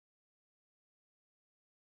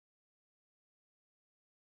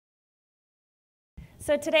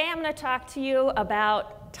So today I'm going to talk to you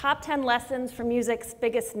about top 10 lessons from music's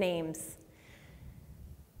biggest names.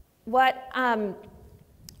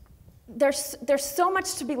 There's so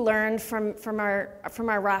much to be learned from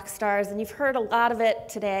our rock stars, and you've heard a lot of it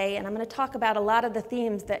today, and I'm going to talk about a lot of the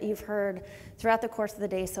themes that you've heard throughout the course of the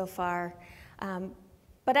day so far.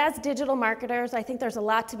 But as digital marketers, I think there's a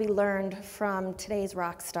lot to be learned from today's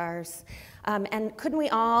rock stars. And couldn't we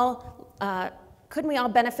all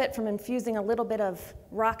benefit from infusing a little bit of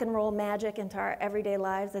rock and roll magic into our everyday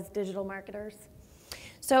lives as digital marketers?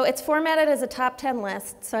 So it's formatted as a top 10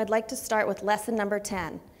 list, so I'd like to start with lesson number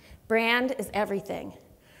 10. Brand is everything.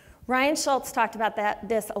 Ryan Schultz talked about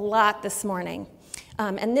this a lot this morning,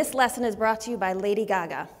 and this lesson is brought to you by Lady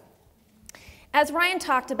Gaga. As Ryan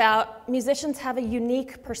talked about, musicians have a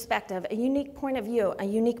unique perspective, a unique point of view, a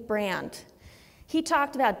unique brand. He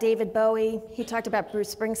talked about David Bowie, he talked about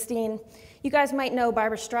Bruce Springsteen. You guys might know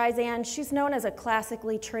Barbra Streisand. She's known as a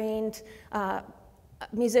classically trained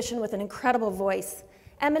musician with an incredible voice.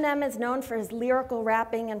 Eminem is known for his lyrical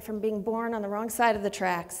rapping and from being born on the wrong side of the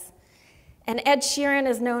tracks. And Ed Sheeran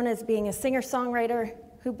is known as being a singer-songwriter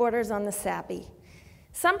who borders on the sappy.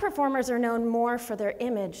 Some performers are known more for their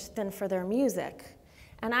image than for their music.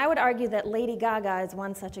 And I would argue that Lady Gaga is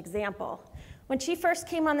one such example. When she first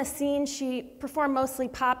came on the scene, she performed mostly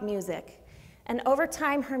pop music. And over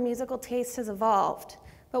time, her musical taste has evolved.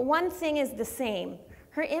 But one thing is the same.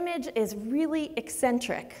 Her image is really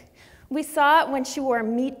eccentric. We saw it when she wore a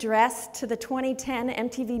meat dress to the 2010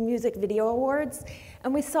 MTV Music Video Awards,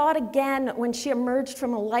 and we saw it again when she emerged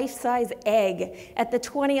from a life-size egg at the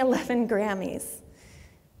 2011 Grammys.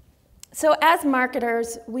 So as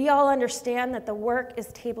marketers, we all understand that the work is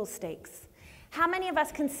table stakes. How many of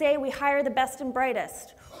us can say we hire the best and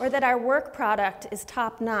brightest, or that our work product is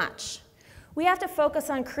top-notch? We have to focus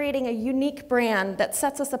on creating a unique brand that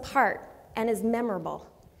sets us apart and is memorable.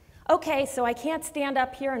 Okay, so I can't stand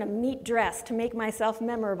up here in a meat dress to make myself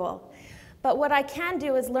memorable. But what I can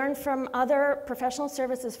do is learn from other professional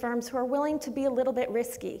services firms who are willing to be a little bit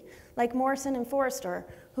risky, like Morrison & Foerster,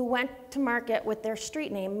 who went to market with their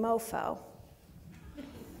street name, Mofo.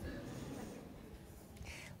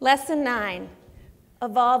 Lesson 9,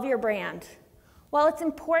 evolve your brand. While it's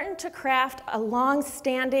important to craft a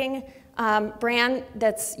long-standing brand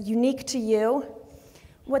that's unique to you,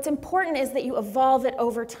 what's important is that you evolve it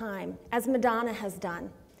over time, as Madonna has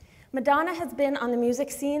done. Madonna has been on the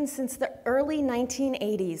music scene since the early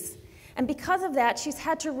 1980s, and because of that, she's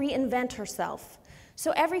had to reinvent herself.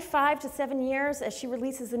 So every 5 to 7 years, as she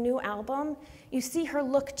releases a new album, you see her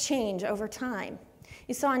look change over time.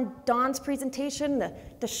 You saw in Dawn's presentation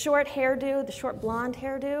the short hairdo, the short blonde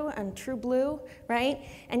hairdo, and True Blue, right?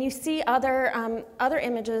 And you see other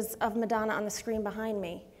images of Madonna on the screen behind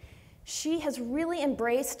me. She has really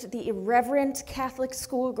embraced the irreverent Catholic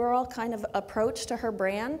schoolgirl kind of approach to her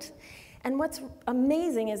brand. And what's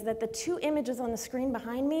amazing is that the two images on the screen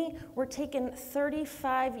behind me were taken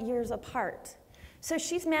 35 years apart. So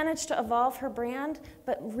she's managed to evolve her brand,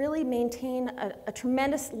 but really maintain a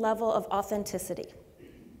tremendous level of authenticity.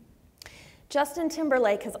 Justin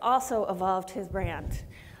Timberlake has also evolved his brand.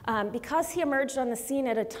 Because he emerged on the scene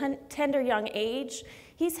at a tender young age,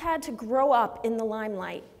 he's had to grow up in the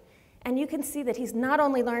limelight. And you can see that he's not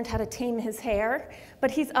only learned how to tame his hair,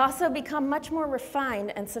 but he's also become much more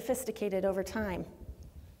refined and sophisticated over time.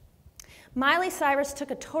 Miley Cyrus took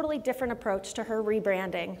a totally different approach to her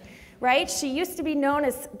rebranding, right? She used to be known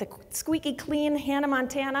as the squeaky clean Hannah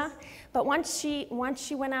Montana, but once she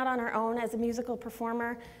went out on her own as a musical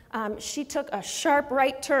performer, she took a sharp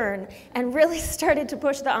right turn and really started to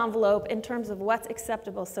push the envelope in terms of what's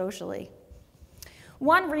acceptable socially.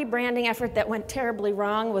 One rebranding effort that went terribly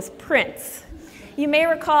wrong was Prince. You may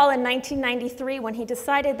recall in 1993 when he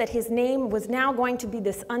decided that his name was now going to be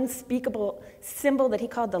this unspeakable symbol that he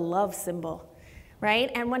called the love symbol,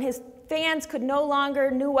 right? And when his fans could no longer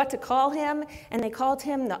knew what to call him, and they called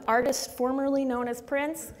him the artist formerly known as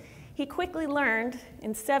Prince, he quickly learned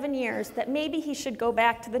in 7 years that maybe he should go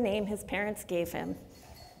back to the name his parents gave him.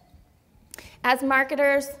 As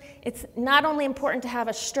marketers, it's not only important to have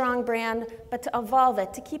a strong brand, but to evolve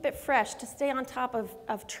it, to keep it fresh, to stay on top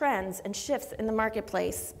of trends and shifts in the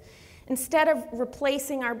marketplace. Instead of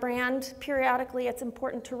replacing our brand periodically, it's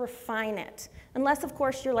important to refine it. Unless, of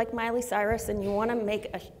course, you're like Miley Cyrus and you want to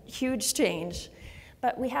make a huge change.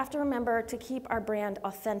 But we have to remember to keep our brand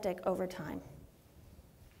authentic over time.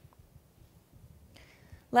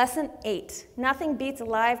 Lesson 8, nothing beats a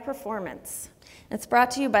live performance. It's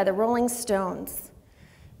brought to you by the Rolling Stones.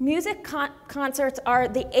 Music concerts are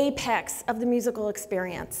the apex of the musical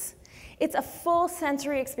experience. It's a full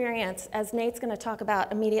sensory experience, as Nate's going to talk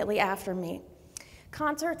about immediately after me.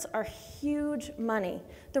 Concerts are huge money.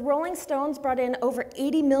 The Rolling Stones brought in over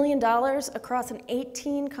 $80 million across an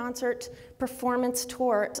 18-concert performance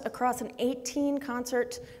tour,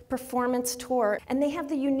 and they have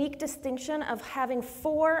the unique distinction of having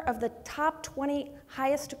 4 of the top 20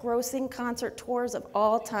 highest grossing concert tours of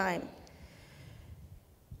all time.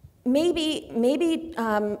 Maybe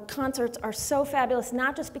concerts are so fabulous,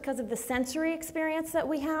 not just because of the sensory experience that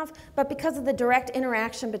we have, but because of the direct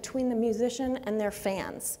interaction between the musician and their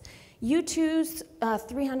fans. U2's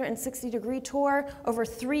 360-degree tour over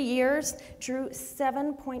 3 years drew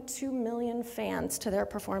 7.2 million fans to their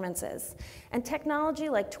performances. And technology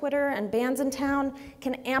like Twitter and Bandsintown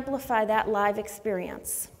can amplify that live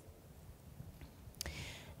experience.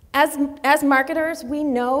 As marketers, we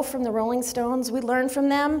know from the Rolling Stones, we learn from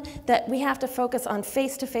them that we have to focus on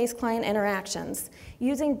face-to-face client interactions,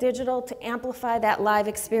 using digital to amplify that live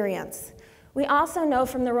experience. We also know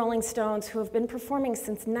from the Rolling Stones, who have been performing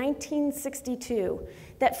since 1962,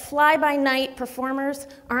 that fly-by-night performers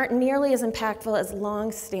aren't nearly as impactful as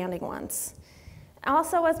long-standing ones.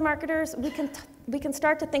 Also, as marketers, we can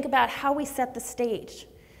start to think about how we set the stage.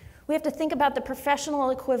 We have to think about the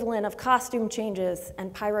professional equivalent of costume changes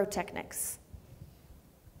and pyrotechnics.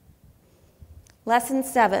 Lesson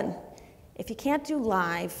 7, if you can't do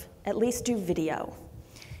live, at least do video.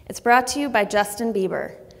 It's brought to you by Justin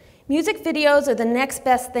Bieber. Music videos are the next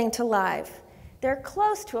best thing to live. They're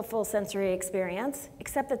close to a full sensory experience,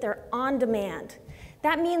 except that they're on demand.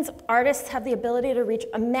 That means artists have the ability to reach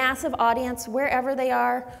a massive audience wherever they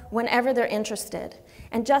are, whenever they're interested.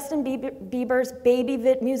 And Justin Bieber's Baby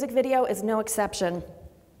music video is no exception.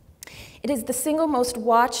 It is the single most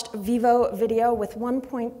watched Vivo video with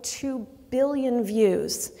 1.2 billion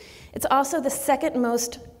views. It's also the second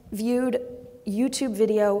most viewed YouTube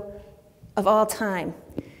video of all time.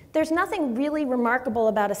 There's nothing really remarkable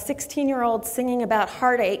about a 16-year-old singing about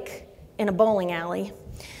heartache in a bowling alley.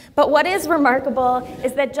 But what is remarkable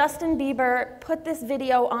is that Justin Bieber put this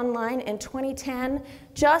video online in 2010,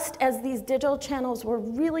 just as these digital channels were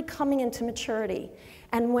really coming into maturity.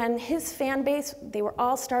 And when his fan base, they were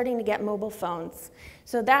all starting to get mobile phones.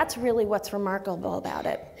 So that's really what's remarkable about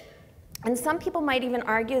it. And some people might even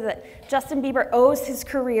argue that Justin Bieber owes his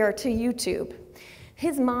career to YouTube.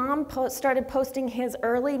 His mom started posting his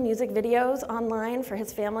early music videos online for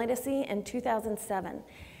his family to see in 2007.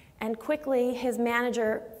 And quickly, his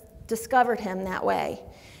manager discovered him that way.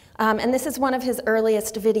 And this is one of his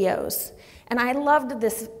earliest videos. And I loved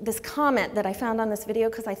this comment that I found on this video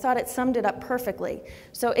because I thought it summed it up perfectly.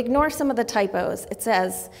 So ignore some of the typos. It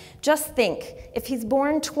says, just think, if he's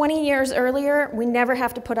born 20 years earlier, we never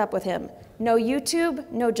have to put up with him. No YouTube,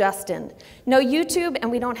 no Justin. No YouTube, and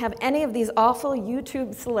we don't have any of these awful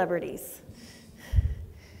YouTube celebrities.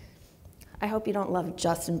 I hope you don't love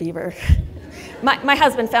Justin Bieber. My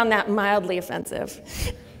husband found that mildly offensive.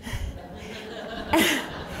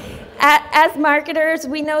 As marketers,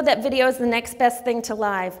 we know that video is the next best thing to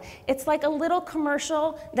live. It's like a little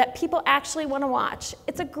commercial that people actually want to watch.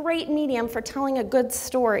 It's a great medium for telling a good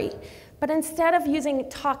story. But instead of using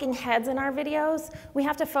talking heads in our videos, we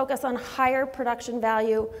have to focus on higher production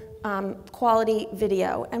value, quality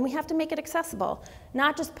video. And we have to make it accessible,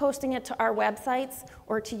 not just posting it to our websites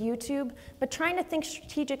or to YouTube, but trying to think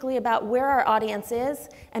strategically about where our audience is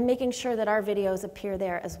and making sure that our videos appear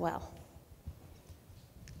there as well.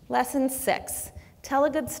 Lesson 6, tell a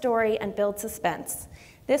good story and build suspense.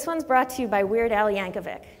 This one's brought to you by Weird Al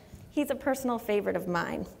Yankovic. He's a personal favorite of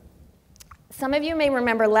mine. Some of you may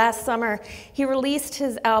remember last summer, he released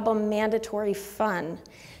his album Mandatory Fun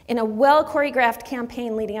in a well-choreographed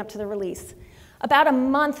campaign leading up to the release. About a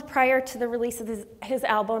month prior to the release of his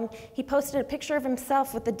album, he posted a picture of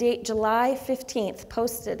himself with the date July 15th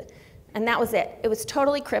posted, and that was it. It was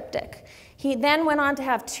totally cryptic. He then went on to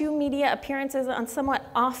have 2 media appearances on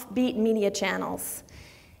somewhat offbeat media channels.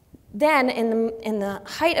 Then, in the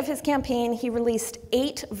height of his campaign, he released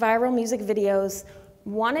 8 viral music videos,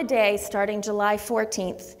 1 a day starting July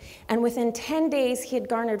 14th. And within 10 days, he had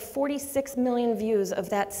garnered 46 million views of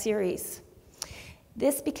that series.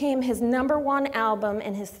 This became his #1 album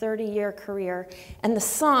in his 30-year career, and the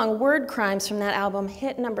song Word Crimes from that album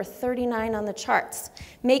hit number 39 on the charts,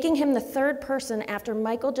 making him the 3rd person after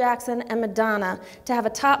Michael Jackson and Madonna to have a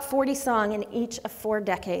top 40 song in each of 4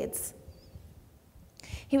 decades.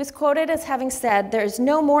 He was quoted as having said, "There is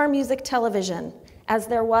no more music television, as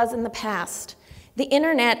there was in the past. The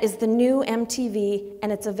internet is the new MTV, and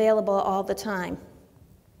it's available all the time."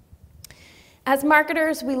 As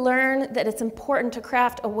marketers, we learn that it's important to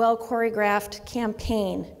craft a well-choreographed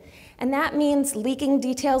campaign. And that means leaking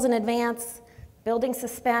details in advance, building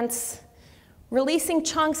suspense, Releasing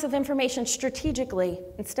chunks of information strategically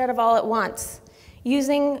instead of all at once.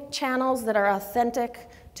 Using channels that are authentic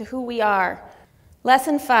to who we are.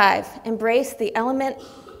 Lesson 5, embrace the element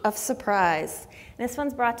of surprise. And this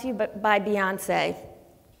one's brought to you by Beyonce.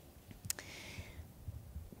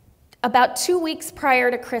 About 2 weeks prior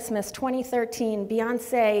to Christmas 2013,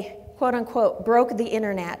 Beyonce, quote unquote, broke the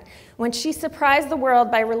internet when she surprised the world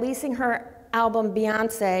by releasing her album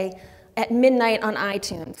Beyonce at midnight on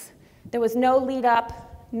iTunes. There was no lead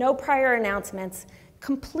up, no prior announcements,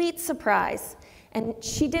 complete surprise. And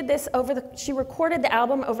she did this she recorded the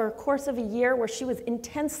album over a course of a year where she was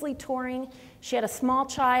intensely touring. She had a small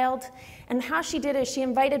child. And how she did it is she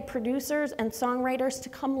invited producers and songwriters to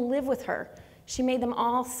come live with her. She made them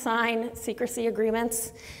all sign secrecy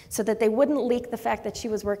agreements so that they wouldn't leak the fact that she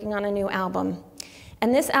was working on a new album.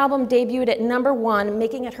 And this album debuted at #1,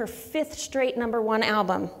 making it her 5th straight #1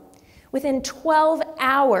 album. Within 12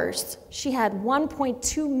 hours, she had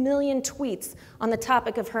 1.2 million tweets on the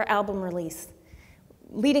topic of her album release,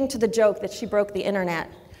 leading to the joke that she broke the internet.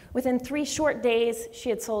 Within 3 short days, she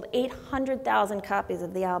had sold 800,000 copies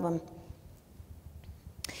of the album.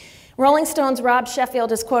 Rolling Stone's Rob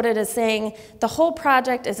Sheffield is quoted as saying, "The whole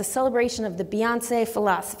project is a celebration of the Beyonce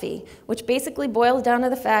philosophy, which basically boils down to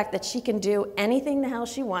the fact that she can do anything the hell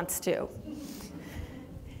she wants to."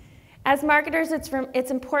 As marketers, it's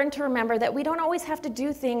important to remember that we don't always have to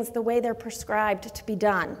do things the way they're prescribed to be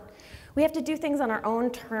done. We have to do things on our own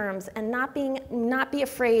terms and not be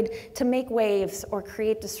afraid to make waves or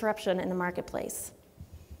create disruption in the marketplace.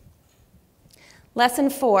 Lesson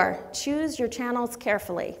 4, choose your channels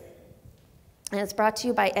carefully. And it's brought to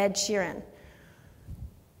you by Ed Sheeran.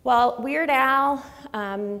 While Weird Al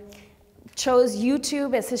chose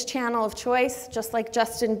YouTube as his channel of choice, just like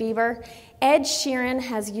Justin Bieber, Ed Sheeran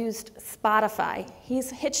has used Spotify. He's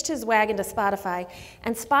hitched his wagon to Spotify,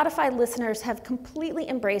 and Spotify listeners have completely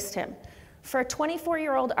embraced him. For a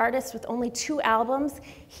 24-year-old artist with only 2 albums,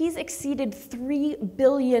 he's exceeded 3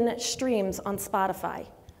 billion streams on Spotify.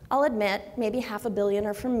 I'll admit, maybe 500 million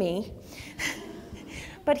are from me.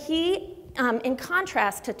 But he, in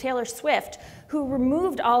contrast to Taylor Swift, who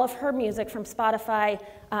removed all of her music from Spotify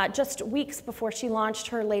just weeks before she launched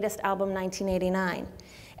her latest album, 1989.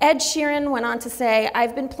 Ed Sheeran went on to say,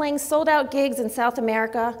 "I've been playing sold-out gigs in South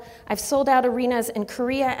America. I've sold out arenas in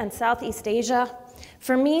Korea and Southeast Asia.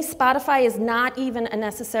 For me, Spotify is not even a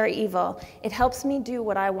necessary evil. It helps me do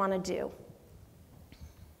what I want to do."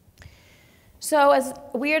 So as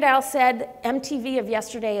Weird Al said, MTV of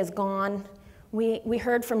yesterday is gone. We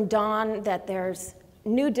heard from Dawn that there's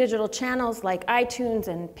new digital channels like iTunes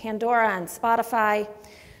and Pandora and Spotify.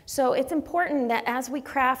 So it's important that as we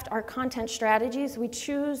craft our content strategies, we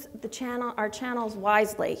choose our channels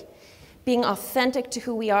wisely, being authentic to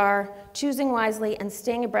who we are, choosing wisely, and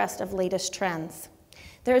staying abreast of latest trends.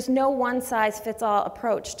 There's no one-size-fits-all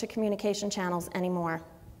approach to communication channels anymore.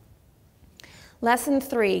 Lesson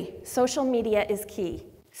 3, social media is key,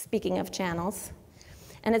 speaking of channels.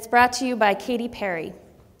 And it's brought to you by Katy Perry.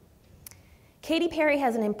 Katy Perry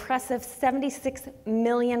has an impressive 76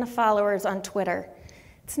 million followers on Twitter.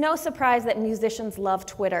 It's no surprise that musicians love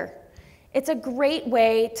Twitter. It's a great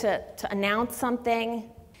way to announce something.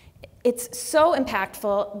 It's so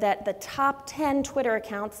impactful that the top 10 Twitter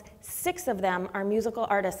accounts, 6 of them are musical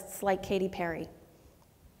artists like Katy Perry.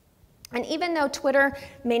 And even though Twitter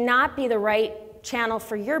may not be the right channel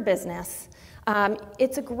for your business,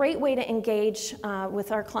 it's a great way to engage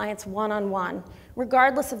with our clients one-on-one,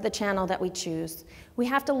 regardless of the channel that we choose. We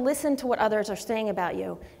have to listen to what others are saying about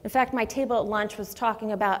you. In fact, my table at lunch was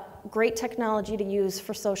talking about great technology to use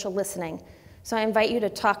for social listening. So I invite you to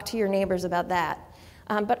talk to your neighbors about that.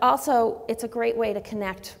 But also, it's a great way to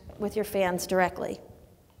connect with your fans directly.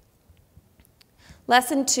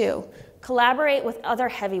 Lesson 2, collaborate with other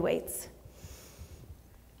heavyweights.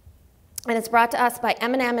 And it's brought to us by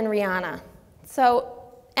Eminem and Rihanna.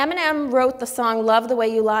 So Eminem wrote the song Love the Way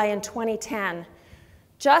You Lie in 2010,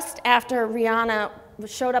 just after Rihanna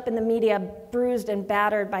showed up in the media bruised and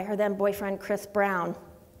battered by her then boyfriend Chris Brown.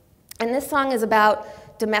 And this song is about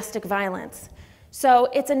domestic violence. So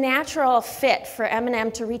it's a natural fit for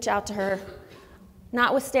Eminem to reach out to her,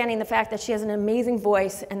 notwithstanding the fact that she has an amazing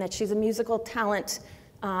voice and that she's a musical talent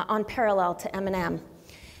on parallel to Eminem.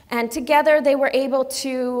 And together they were able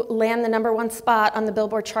to land the #1 spot on the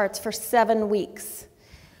Billboard charts for 7 weeks.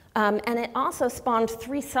 And it also spawned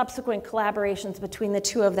 3 subsequent collaborations between the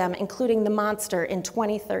two of them, including The Monster in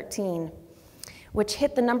 2013, which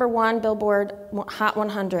hit the #1 Billboard Hot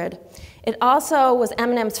 100. It also was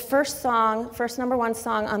Eminem's first #1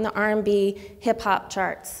 song on the R&B hip-hop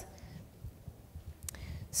charts.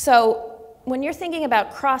 So when you're thinking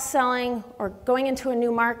about cross-selling or going into a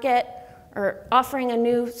new market or offering a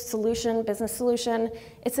new solution, business solution,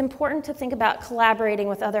 it's important to think about collaborating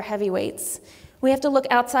with other heavyweights. We have to look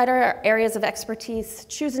outside our areas of expertise,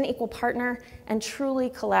 choose an equal partner, and truly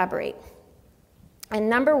collaborate. And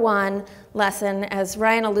number one lesson, as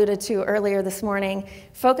Ryan alluded to earlier this morning,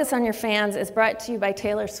 focus on your fans, is brought to you by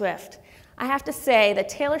Taylor Swift. I have to say that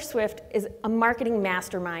Taylor Swift is a marketing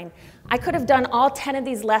mastermind. I could have done all 10 of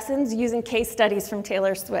these lessons using case studies from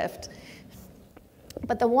Taylor Swift.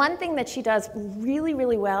 But the one thing that she does really,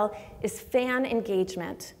 really well is fan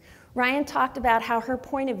engagement. Ryan talked about how her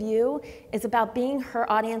point of view is about being her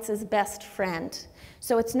audience's best friend.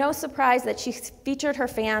 So it's no surprise that she featured her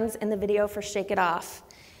fans in the video for Shake It Off.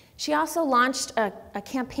 She also launched a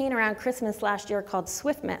campaign around Christmas last year called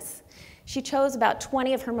Swiftmas. She chose about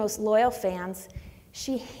 20 of her most loyal fans.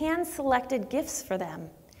 She hand-selected gifts for them,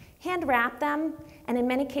 hand-wrapped them, and in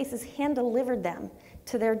many cases hand-delivered them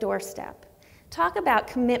to their doorstep. Talk about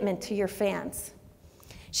commitment to your fans.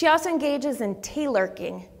 She also engages in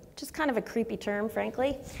tailorking, which is kind of a creepy term,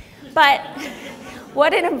 frankly. But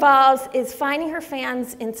what it involves is finding her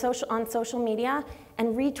fans on social media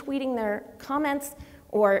and retweeting their comments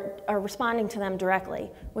or responding to them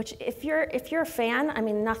directly, which if you're a fan, I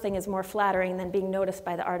mean, nothing is more flattering than being noticed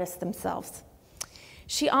by the artists themselves.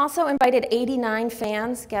 She also invited 89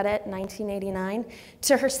 fans, get it, 1989,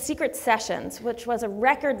 to her secret sessions, which was a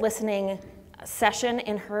record listening session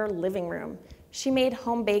in her living room. She made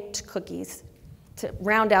home-baked cookies to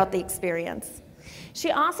round out the experience.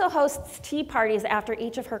 She also hosts tea parties after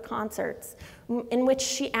each of her concerts, in which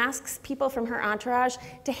she asks people from her entourage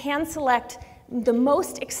to hand-select the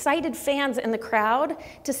most excited fans in the crowd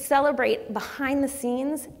to celebrate behind the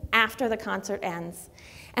scenes after the concert ends.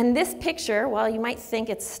 And this picture, while you might think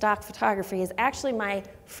it's stock photography, is actually my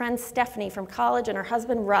friend Stephanie from college and her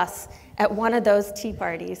husband Russ at one of those tea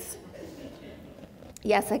parties.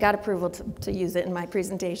 Yes, I got approval to use it in my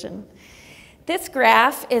presentation. This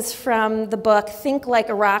graph is from the book Think Like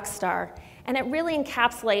a Rockstar, and it really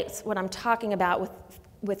encapsulates what I'm talking about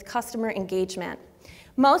with customer engagement.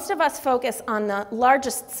 Most of us focus on the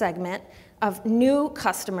largest segment of new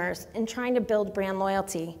customers in trying to build brand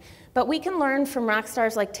loyalty, but we can learn from rock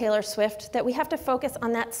stars like Taylor Swift that we have to focus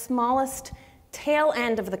on that smallest tail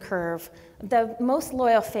end of the curve, the most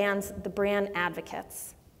loyal fans, the brand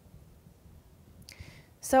advocates.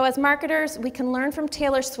 So as marketers, we can learn from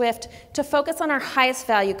Taylor Swift to focus on our highest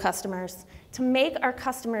value customers, to make our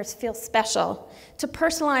customers feel special, to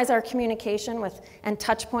personalize our communication and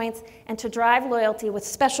touch points, and to drive loyalty with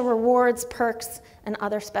special rewards, perks, and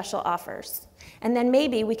other special offers. And then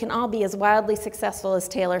maybe we can all be as wildly successful as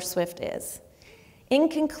Taylor Swift is. In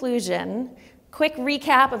conclusion, quick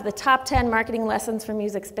recap of the top 10 marketing lessons from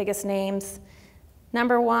music's biggest names.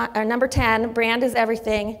 Number 10, brand is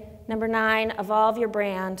everything. Number 9, evolve your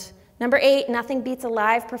brand. Number 8, nothing beats a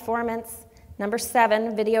live performance. Number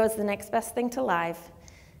 7, video is the next best thing to live.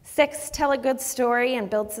 6, tell a good story and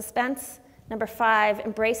build suspense. Number 5,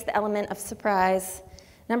 embrace the element of surprise.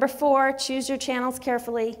 Number 4, choose your channels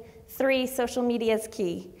carefully. 3, social media is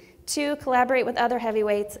key. 2, collaborate with other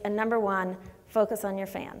heavyweights. And number 1, focus on your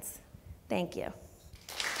fans. Thank you.